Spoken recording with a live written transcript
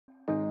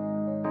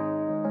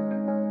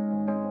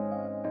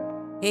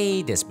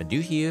Hey, this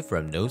Madhu here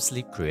from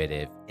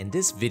NoSleepCreative. In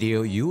this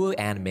video, you will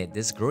animate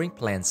this growing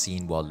plant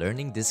scene while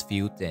learning these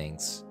few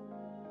things.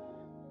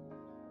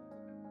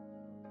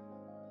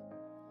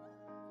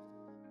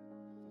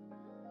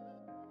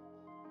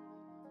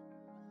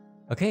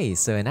 Okay,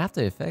 so in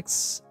After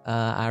Effects,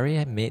 I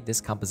already made this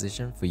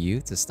composition for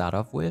you to start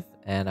off with,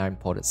 and I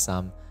imported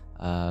some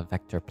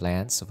vector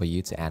plans for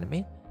you to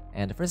animate.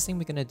 And the first thing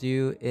we're gonna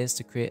do is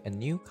to create a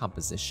new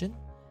composition,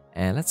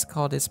 and let's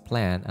call this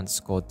plan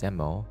underscore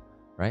demo,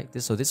 right?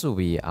 So this will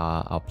be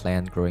our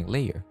plant growing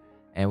layer,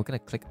 and we're gonna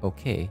click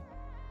OK,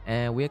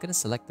 and we're gonna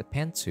select the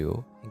pen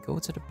tool and go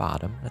to the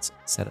bottom. Let's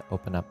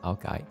open up our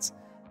guides,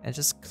 and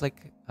just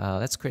click.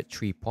 Let's create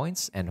 3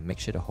 points and make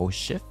sure to hold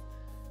Shift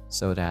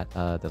so that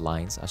the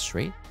lines are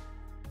straight.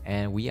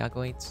 And we are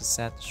going to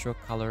set the stroke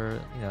color,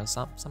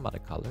 some other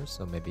color,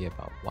 so maybe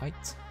about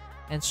white,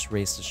 and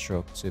raise the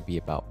stroke to be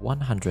about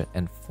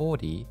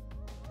 140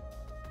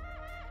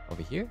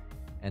 over here.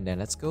 And then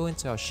let's go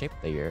into our shape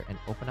layer and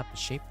open up the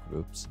shape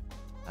groups.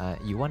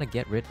 You want to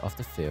get rid of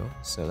the fill,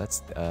 so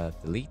let's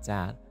delete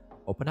that.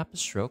 Open up the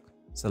stroke.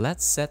 So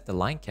let's set the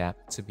line cap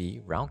to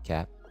be round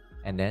cap,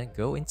 and then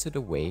go into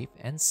the wave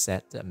and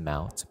set the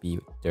amount to be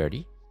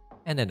 30,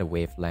 and then the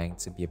wavelength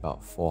to be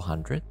about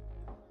 400.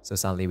 So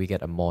suddenly we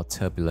get a more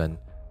turbulent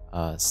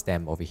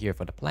stem over here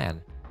for the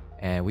plant.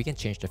 And we can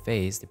change the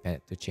phase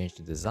to change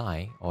the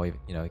design, or you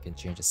can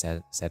change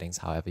the settings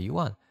however you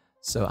want.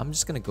 So I'm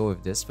just gonna go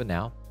with this for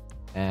now.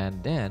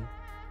 And then,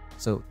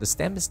 so the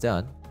stem is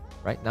done.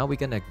 Right now we're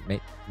gonna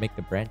make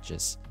the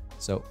branches.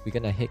 So we're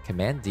gonna hit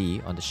Command D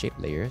on the shape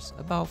layers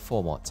about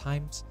 4 more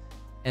times.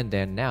 And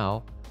then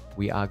now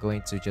we are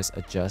going to just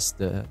adjust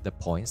the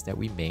points that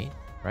we made,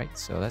 right?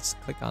 So let's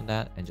click on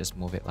that and just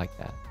move it like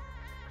that.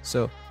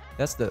 So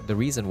that's the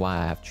reason why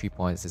I have 3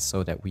 points, is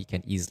so that we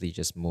can easily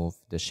just move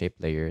the shape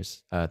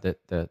layers,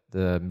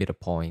 the middle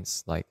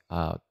points, like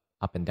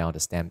up and down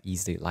the stem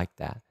easily like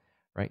that,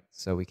 right?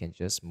 So we can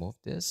just move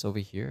this over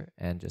here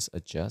and just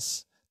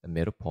adjust the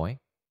middle point,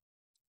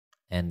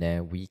 and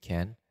then we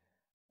can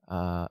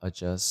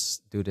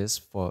do this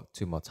for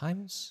 2 more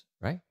times,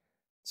 right?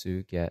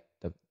 To get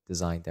the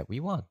design that we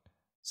want.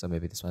 So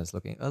maybe this one is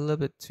looking a little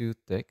bit too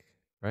thick,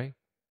 right?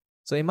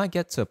 So it might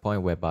get to a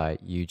point whereby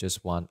you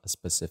just want a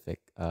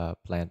specific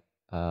plant.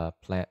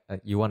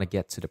 You want to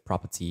get to the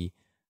property,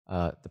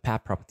 the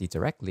path property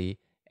directly,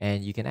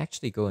 and you can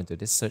actually go into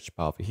this search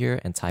bar over here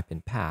and type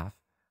in path,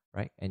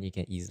 right? And you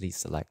can easily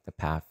select the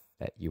path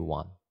that you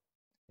want,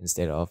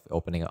 instead of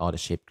opening all the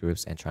shape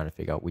groups and trying to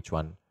figure out which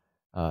one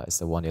is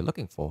the one you're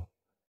looking for.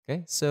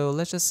 Okay, so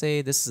let's just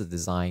say this is a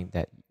design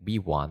that we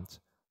want,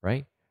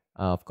 right?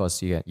 Of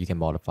course, you can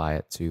modify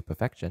it to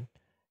perfection.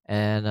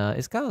 And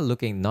it's kind of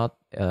looking not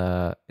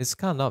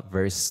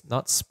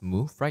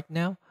smooth right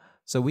now.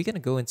 So we're gonna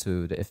go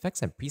into the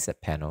effects and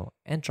preset panel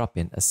and drop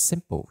in a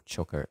simple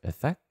choker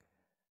effect.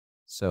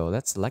 So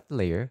let's select the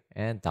layer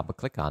and double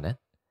click on it,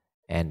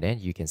 and then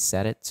you can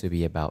set it to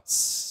be about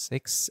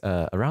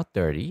around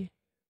 30,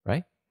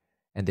 right?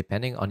 And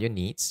depending on your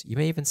needs, you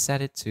may even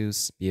set it to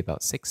be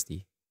about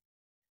 60.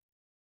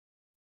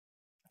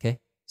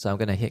 Okay, so I'm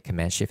gonna hit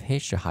Command Shift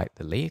H to hide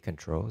the layer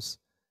controls.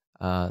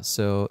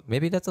 So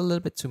maybe that's a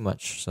little bit too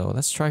much. So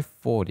let's try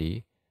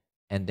 40.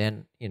 And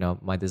then,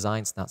 my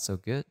design's not so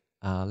good.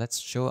 Let's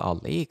show our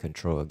layer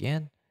control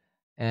again.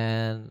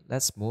 And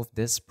let's move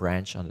this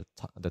branch on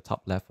the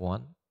top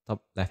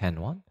left-hand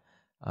one,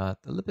 a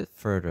little bit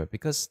further,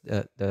 because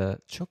the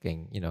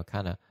choking,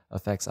 kind of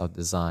affects our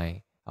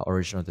design, our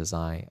original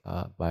design,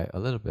 by a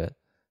little bit.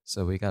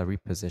 So we got to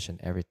reposition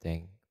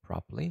everything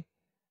properly.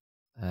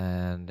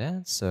 And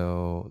then,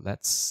 so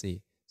let's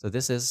see. So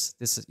this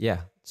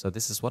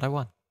is what I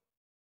want.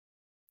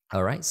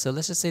 All right, so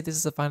let's just say this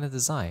is the final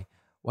design.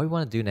 What we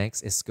want to do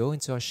next is go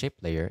into our shape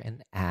layer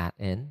and add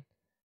in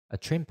a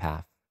trim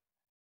path.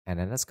 And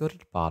then let's go to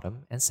the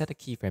bottom and set a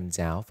keyframe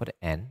down for the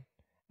end,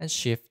 and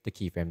shift the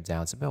keyframe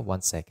down to about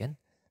 1 second.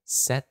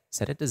 Set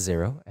it to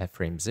 0 at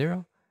frame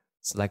 0.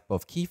 Select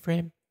both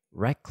keyframe,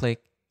 right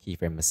click,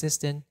 keyframe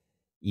assistant,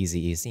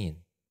 easy in,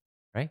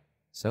 right?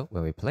 So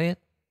when we play it,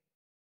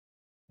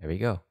 there we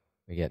go.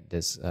 We get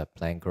this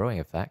plant growing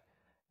effect.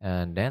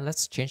 And then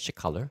let's change the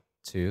color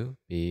to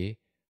be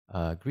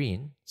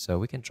green, so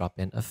we can drop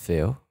in a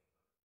fill,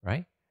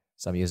 right?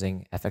 So I'm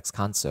using FX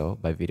Console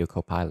by Video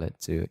Copilot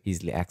to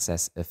easily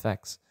access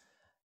effects.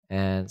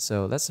 And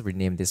so let's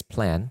rename this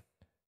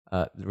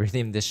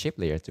rename this shape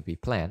layer to be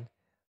plan.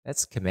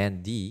 Let's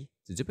Command D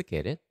to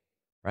duplicate it,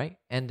 right?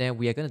 And then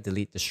we are going to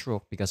delete the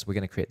stroke because we're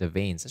going to create the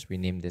veins. Let's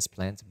rename this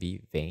plan to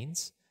be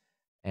veins.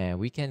 And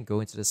we can go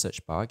into the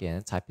search bar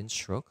again, type in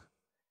stroke.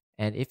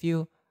 And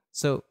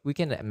so we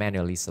can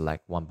manually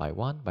select one by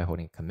one by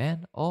holding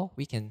Command, or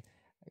we can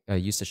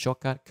use the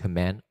shortcut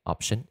Command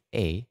Option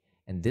A,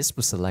 and this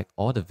will select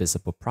all the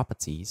visible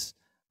properties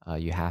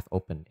you have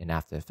open in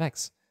After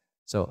Effects.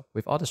 So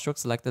with all the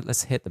strokes selected,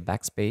 let's hit the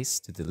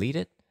backspace to delete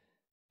it,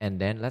 and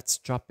then let's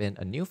drop in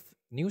a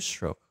new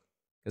stroke,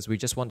 because we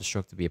just want the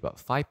stroke to be about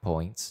 5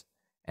 points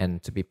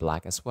and to be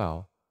black as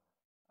well.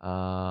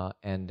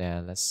 And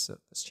then let's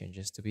change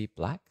this to be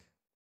black,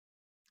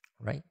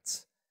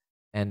 right?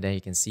 And then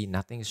you can see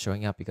nothing is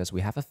showing up because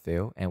we have a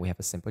fill and we have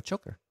a simple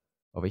choker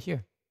over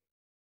here.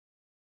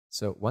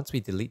 So once we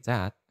delete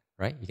that,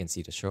 right, you can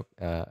see the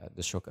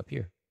stroke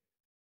appear.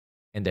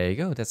 And there you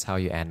go. That's how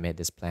you animate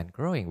this plant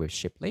growing with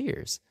ship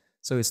layers.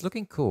 So it's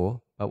looking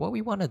cool, but what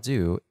we want to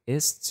do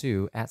is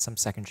to add some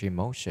secondary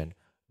motion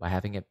by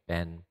having it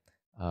bend,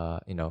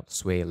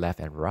 sway left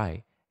and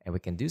right. And we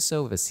can do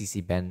so with a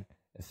CC bend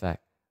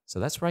effect. So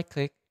let's right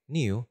click,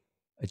 new,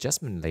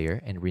 adjustment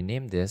layer, and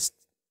rename this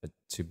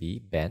to be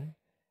bend.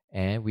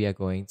 And we are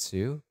going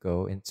to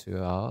go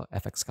into our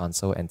FX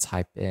console and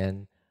type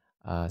in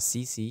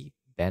CC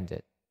bend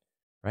it,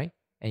 right?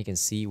 And you can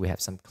see we have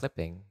some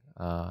clipping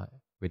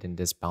within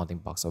this bounding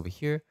box over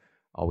here.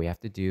 All we have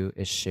to do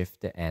is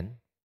shift the end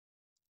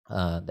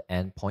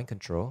point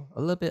control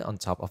a little bit on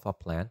top of our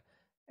plan,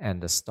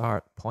 and the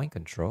start point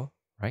control,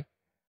 right,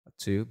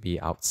 to be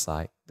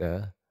outside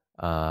the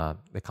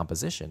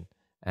composition.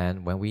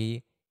 And when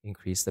we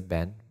increase the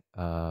bend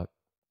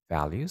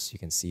values, you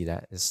can see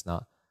that it's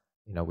not,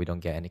 we don't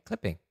get any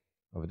clipping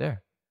over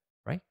there,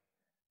 right?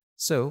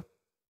 So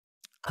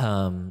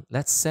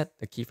let's set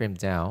the keyframe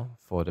down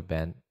for the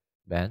bend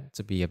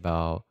to be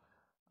about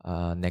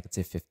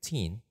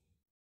 -15,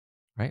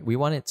 right? We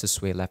want it to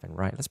sway left and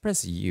right. Let's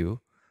press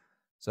U.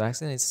 So I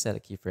accidentally set a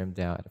keyframe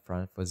down at the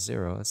front for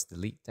 0. Let's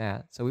delete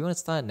that. So we want to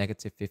start at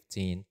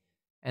 -15,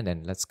 and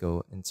then let's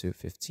go into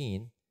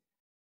 15.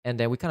 And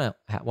then we kind of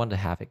want to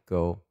have it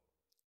go,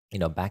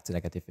 back to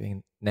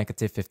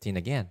 -15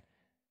 again.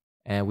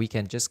 And we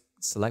can just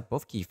select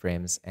both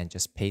keyframes and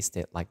just paste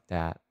it like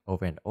that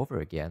over and over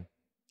again.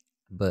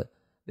 But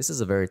this is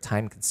a very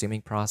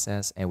time-consuming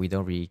process, and we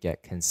don't really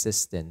get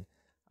consistent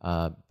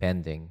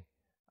bending.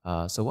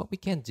 So what we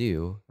can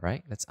do,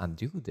 right? Let's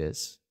undo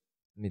this.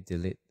 Let me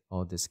delete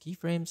all these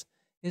keyframes.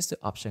 Is to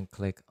option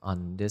click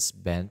on this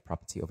bend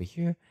property over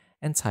here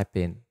and type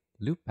in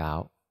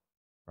loopOut,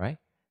 right?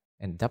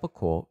 And double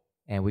quote,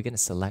 and we're gonna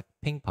select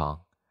ping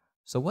pong.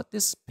 So what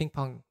this ping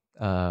pong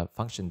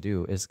function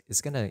do is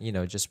it's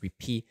gonna just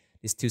repeat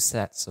these two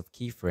sets of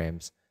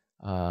keyframes.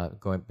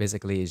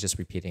 Basically is just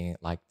repeating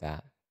it like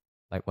that,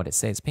 like what it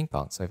says, ping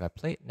pong. So if I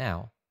play it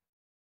now,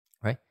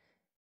 right?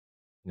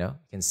 You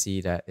can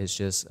see that it's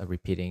just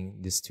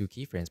repeating these two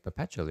keyframes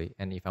perpetually.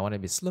 And if I want to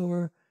be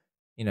slower,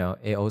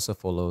 it also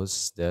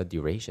follows the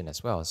duration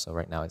as well. So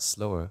right now it's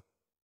slower.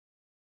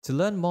 To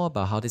learn more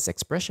about how this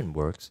expression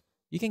works,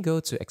 you can go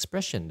to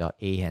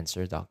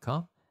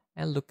expression.aenhancer.com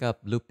and look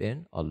up loop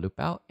in or loop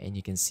out, and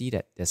you can see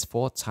that there's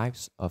 4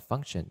 types of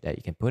function that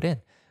you can put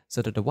in.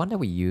 So the one that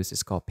we use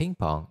is called ping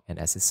pong, and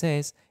as it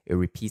says, it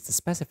repeats the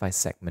specified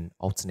segment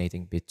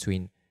alternating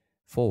between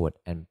forward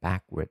and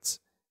backwards.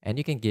 And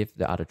you can give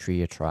the other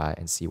 3 a try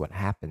and see what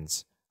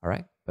happens. All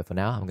right, but for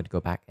now, I'm going to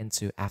go back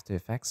into After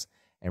Effects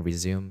and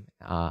resume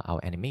our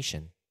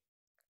animation.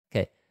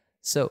 Okay,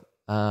 so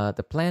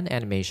the plan,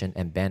 animation,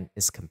 and bend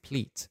is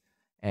complete.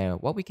 And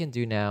what we can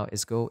do now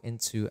is go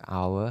into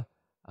our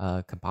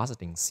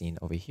compositing scene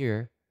over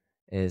here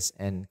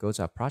and go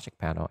to our project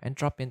panel and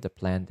drop in the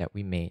plan that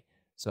we made.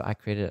 So I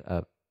created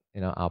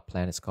our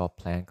plan is called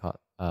plan_demo,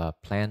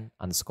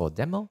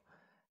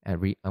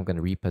 and I'm going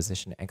to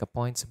reposition the anchor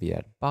point to be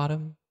at the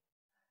bottom,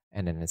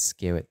 and then let's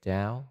scale it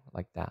down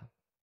like that.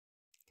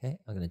 Okay,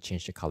 I'm going to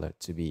change the color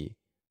to be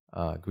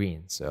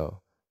green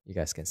so you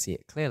guys can see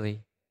it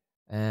clearly,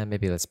 and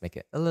maybe let's make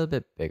it a little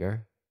bit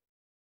bigger.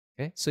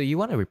 Okay, so you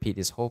want to repeat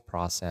this whole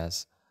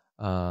process,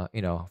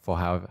 for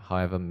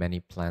however many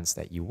plants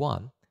that you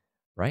want,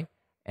 right?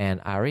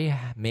 And I already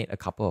made a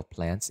couple of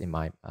plants in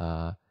my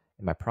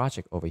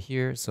project over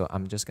here, so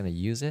I'm just going to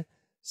use it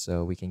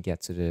so we can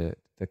get to the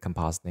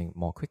compositing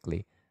more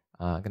quickly.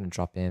 I'm going to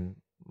drop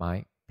in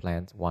my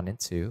plant 1 and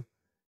 2,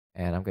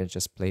 and I'm going to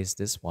just place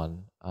this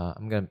one.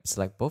 I'm going to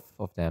select both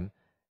of them,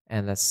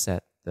 and let's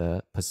set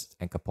the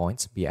anchor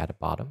points to be at the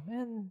bottom,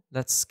 and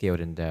let's scale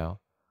them down.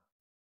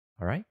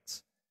 All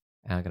right,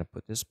 and I'm going to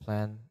put this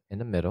plant in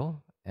the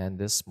middle and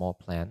this small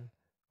plant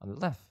on the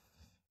left,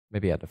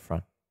 maybe at the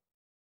front.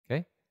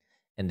 Okay,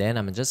 and then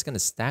I'm just going to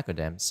stagger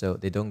them so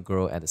they don't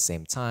grow at the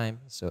same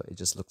time, so it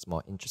just looks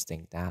more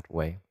interesting that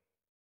way.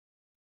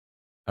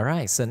 All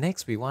right, so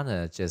next we want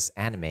to just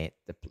animate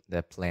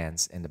the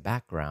plants in the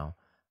background.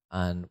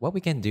 And what we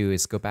can do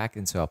is go back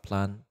into our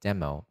plant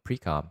demo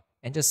pre-comp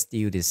and just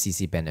steal this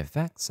CC bend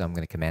effect. So I'm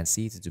going to Command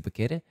C to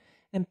duplicate it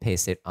and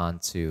paste it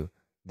onto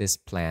this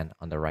plant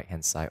on the right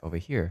hand side over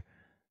here.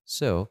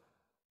 So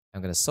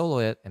I'm going to solo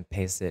it and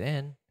paste it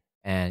in,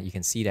 and you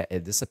can see that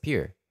it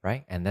disappeared,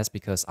 right? And that's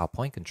because our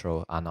point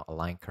control are not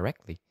aligned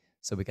correctly.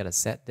 So we got to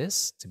set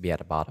this to be at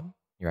the bottom,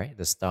 right?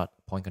 The start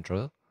point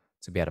control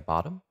to be at the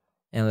bottom.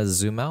 And let's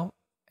zoom out,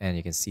 and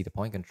you can see the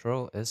point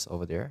control is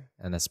over there,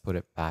 and let's put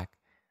it back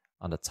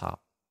on the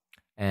top.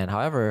 And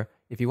however,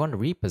 if you want to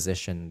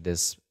reposition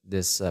this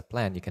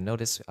plan, you can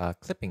notice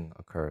clipping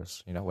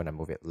occurs, when I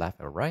move it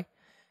left or right.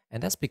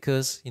 And that's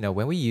because,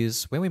 when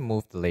we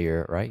move the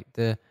layer, right,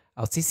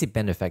 our CC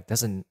bend effect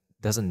doesn't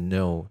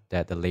know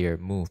that the layer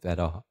moved at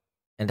all.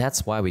 And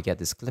that's why we get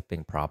this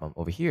clipping problem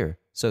over here.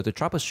 So to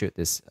troubleshoot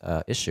this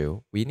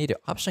issue, we need to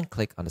option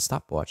click on the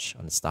stopwatch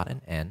on the start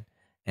and end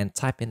and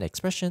type in the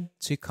expression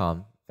to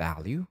com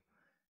value.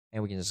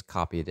 And we can just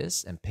copy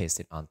this and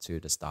paste it onto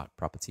the start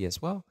property as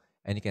well.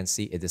 And you can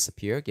see it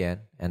disappear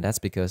again. And that's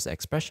because the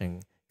expression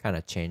kind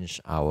of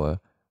changed our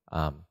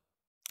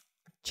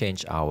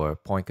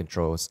point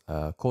controls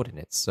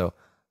coordinates. So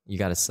you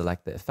got to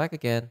select the effect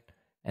again,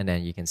 and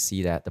then you can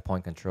see that the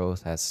point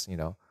controls has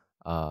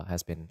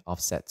has been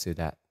offset to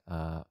that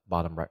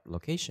bottom right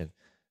location.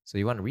 So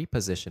you want to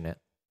reposition it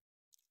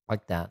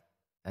like that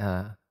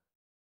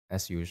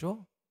as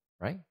usual,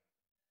 right?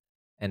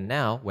 And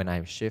now when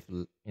I shift,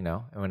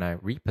 when I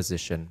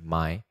reposition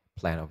my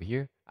plan over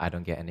here, I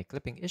don't get any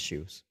clipping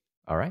issues.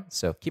 All right,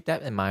 so keep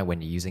that in mind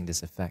when you're using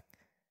this effect.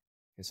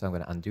 Okay, so I'm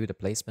going to undo the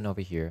placement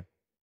over here,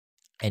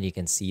 and you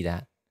can see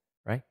that,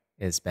 right?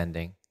 It's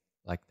bending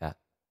like that.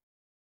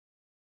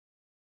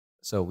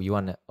 So we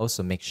want to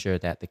also make sure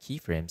that the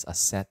keyframes are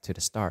set to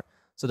the start.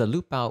 So the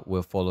loop out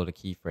will follow the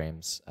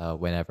keyframes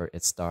whenever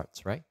it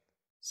starts, right?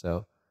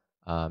 So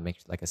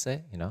like I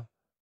said,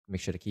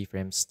 make sure the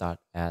keyframes start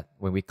at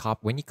when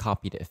you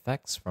copy the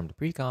effects from the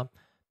pre-comp,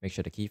 make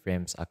sure the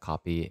keyframes are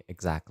copied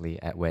exactly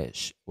at where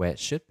it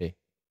should be.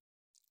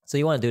 So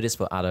you want to do this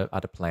for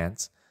other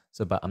plans.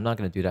 So, but I'm not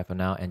going to do that for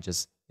now, and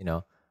just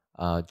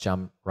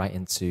jump right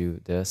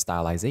into the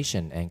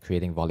stylization and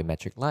creating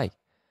volumetric light.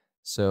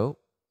 So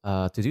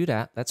to do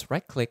that, let's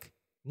right-click,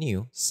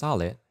 New,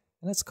 Solid,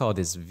 and let's call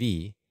this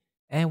V,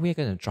 and we're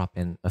going to drop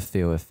in a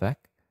fill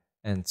effect.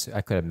 And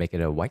I could make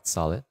it a white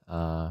solid.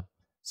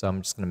 So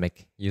I'm just going to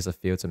use a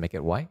fill to make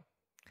it white.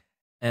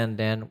 And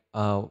then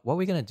what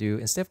we're going to do,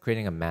 instead of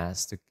creating a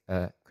mask to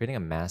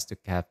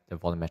have the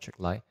volumetric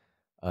light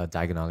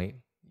diagonally,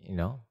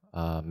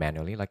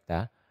 manually like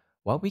that,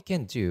 what we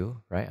can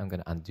do, right? I'm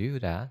going to undo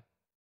that,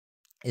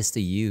 is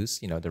to use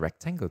the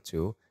rectangle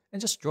tool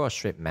and just draw a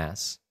straight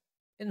mask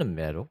in the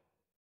middle,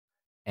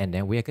 and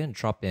then we're going to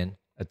drop in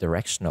a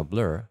directional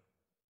blur,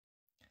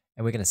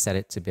 and we're going to set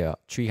it to be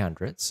about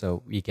 300,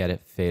 so we get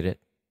it faded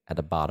at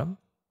the bottom,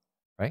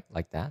 right,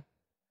 like that.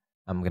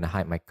 I'm going to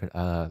hide my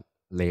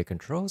layer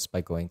controls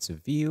by going to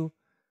View,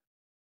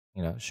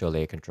 Show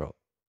Layer Control.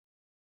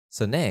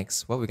 So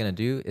next, what we're going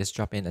to do is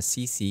drop in a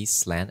CC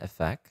Slant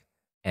effect,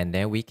 and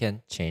then we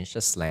can change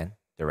the slant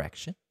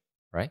direction,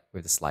 right,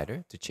 with the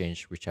slider to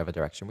change whichever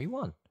direction we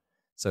want.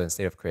 So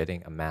instead of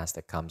creating a mask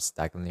that comes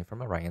diagonally from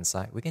the right-hand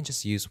side, we can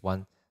just use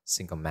one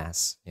single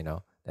mask,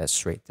 that's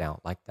straight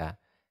down like that.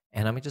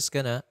 And I'm just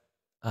gonna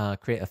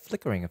create a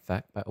flickering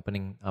effect by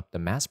opening up the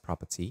mask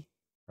property,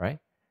 right?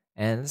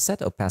 And set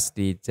the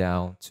opacity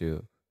down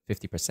to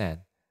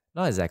 50%.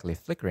 Not exactly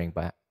flickering,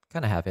 but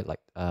kind of have it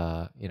like,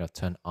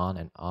 turn on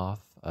and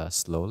off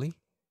slowly.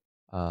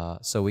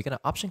 So we're gonna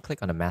option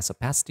click on the mask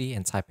opacity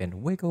and type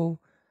in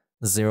wiggle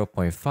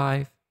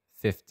 0.5,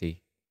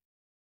 50,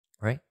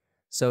 right?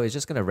 So it's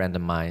just going to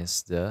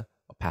randomize the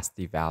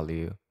opacity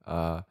value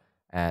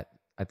at,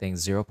 I think,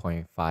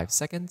 0.5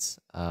 seconds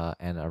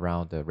and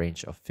around the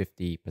range of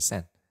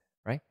 50%,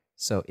 right?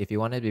 So if you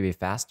want it to be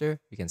faster,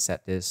 you can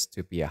set this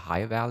to be a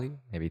higher value,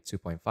 maybe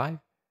 2.5,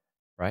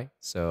 right?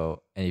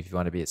 So, and if you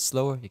want to be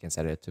slower, you can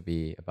set it to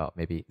be about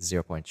maybe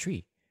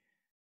 0.3.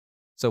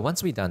 So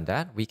once we've done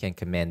that, we can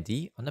Command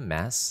D on the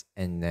mask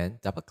and then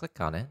double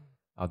click on it.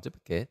 I'll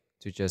duplicate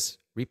to just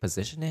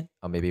reposition it,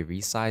 or maybe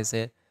resize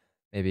it,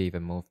 maybe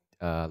even move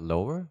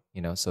lower,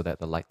 so that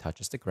the light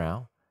touches the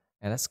ground.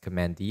 And let's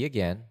Command D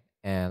again,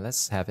 and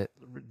let's have it,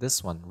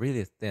 this one,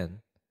 really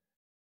thin.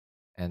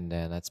 And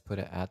then let's put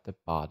it at the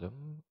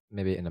bottom,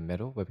 maybe in the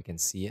middle where we can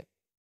see it.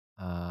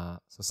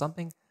 So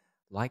something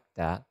like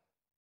that.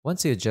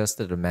 Once you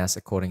adjusted the mask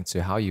according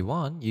to how you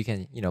want, you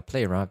can,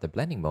 play around with the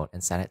blending mode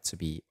and set it to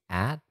be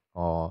add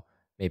or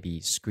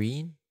maybe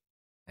screen.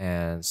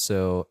 And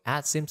so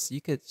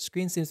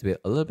screen seems to be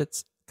a little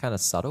bit kind of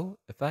subtle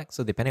effect.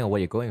 So depending on what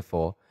you're going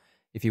for,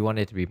 if you want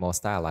it to be more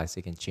stylized,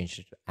 you can change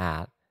it to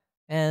add.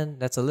 And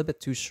that's a little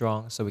bit too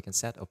strong, so we can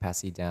set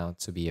opacity down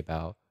to be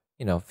about,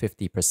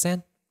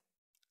 50%,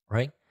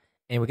 right?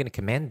 And we're going to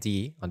Command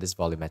D on this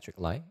volumetric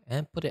light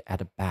and put it at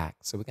the back.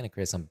 So we're going to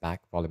create some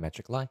back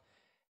volumetric light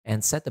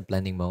and set the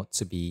blending mode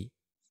to be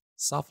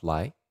soft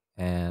light,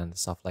 and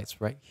soft light's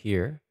right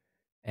here.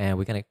 And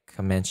we're going to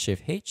Command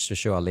Shift H to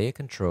show our layer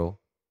control,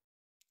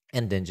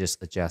 and then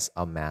just adjust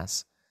our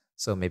mask.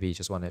 So maybe you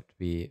just want it to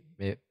be a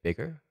bit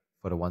bigger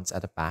for the ones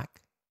at the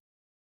back,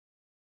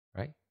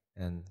 right?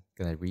 And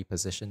gonna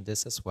reposition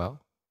this as well.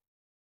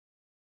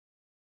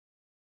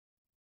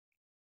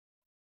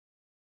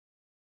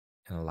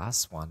 And the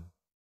last one.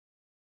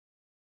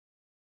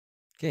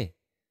 Okay,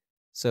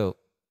 so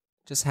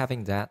just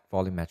having that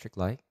volumetric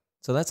light.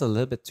 So that's a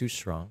little bit too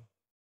strong.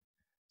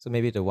 So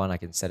maybe the one I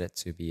can set it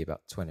to be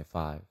about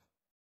 25.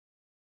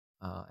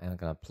 And I'm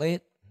gonna play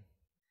it.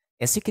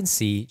 As you can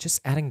see, just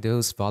adding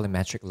those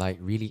volumetric light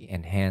really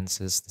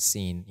enhances the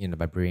scene,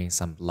 by bringing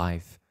some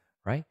life,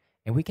 right?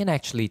 And we can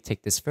actually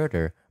take this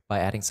further by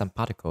adding some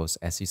particles,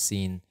 as you've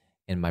seen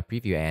in my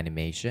preview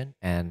animation.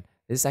 And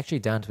this is actually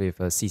done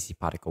with a CC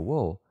particle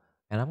wall.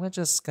 And I'm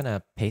just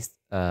gonna paste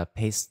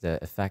the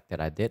effect that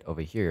I did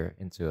over here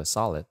into a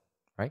solid,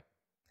 right?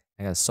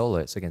 I'm gonna solo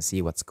it so you can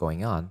see what's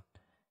going on.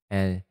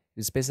 And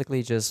it's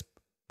basically just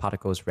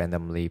particles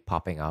randomly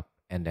popping up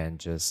and then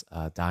just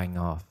dying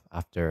off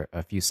after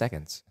a few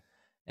seconds.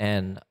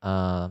 And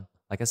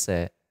like I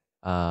said,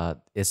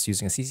 it's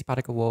using a CC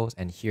particle walls,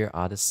 and here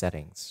are the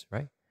settings,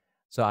 right?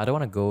 So I don't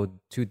want to go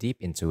too deep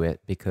into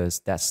it because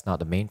that's not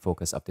the main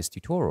focus of this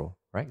tutorial,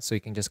 right? So you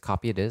can just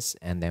copy this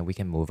and then we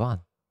can move on.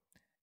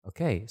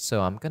 Okay,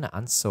 so I'm gonna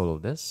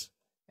unsolo this,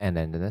 and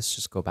then let's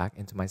just go back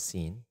into my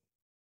scene.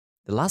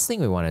 The last thing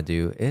we want to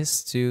do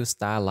is to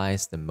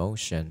stylize the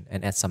motion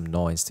and add some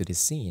noise to the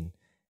scene.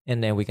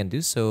 And then we can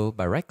do so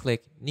by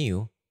right-click,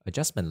 New,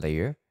 Adjustment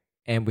Layer,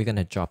 and we're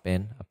gonna drop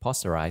in a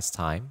Posterize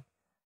time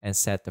and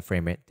set the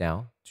frame rate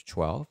down to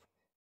 12.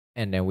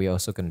 And then we're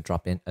also gonna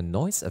drop in a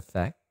noise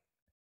effect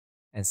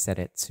and set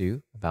it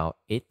to about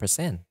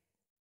 8%.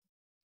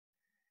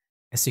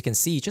 As you can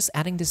see, just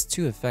adding these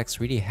two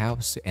effects really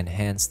helps to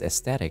enhance the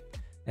aesthetic.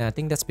 And I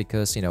think that's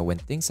because, when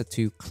things are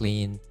too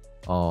clean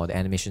or the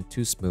animation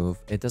too smooth,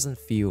 it doesn't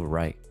feel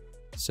right.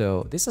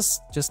 So this is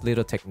just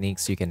little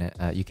techniques you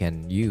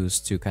can use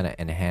to kind of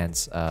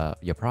enhance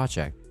your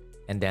project.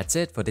 And that's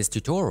it for this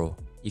tutorial.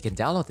 You can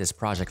download this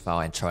project file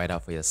and try it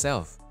out for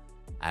yourself.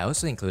 I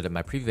also included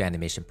my preview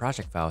animation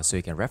project file so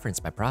you can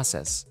reference my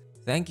process.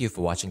 Thank you for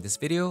watching this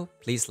video.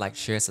 Please like,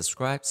 share,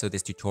 subscribe so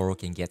this tutorial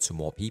can get to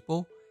more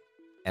people.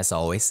 As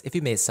always, if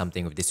you made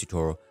something with this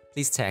tutorial,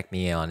 please tag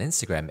me on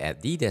Instagram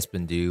at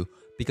 @thedespendu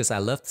because I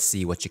love to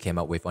see what you came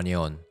up with on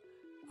your own.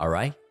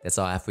 Alright, that's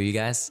all I have for you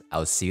guys.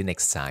 I'll see you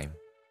next time.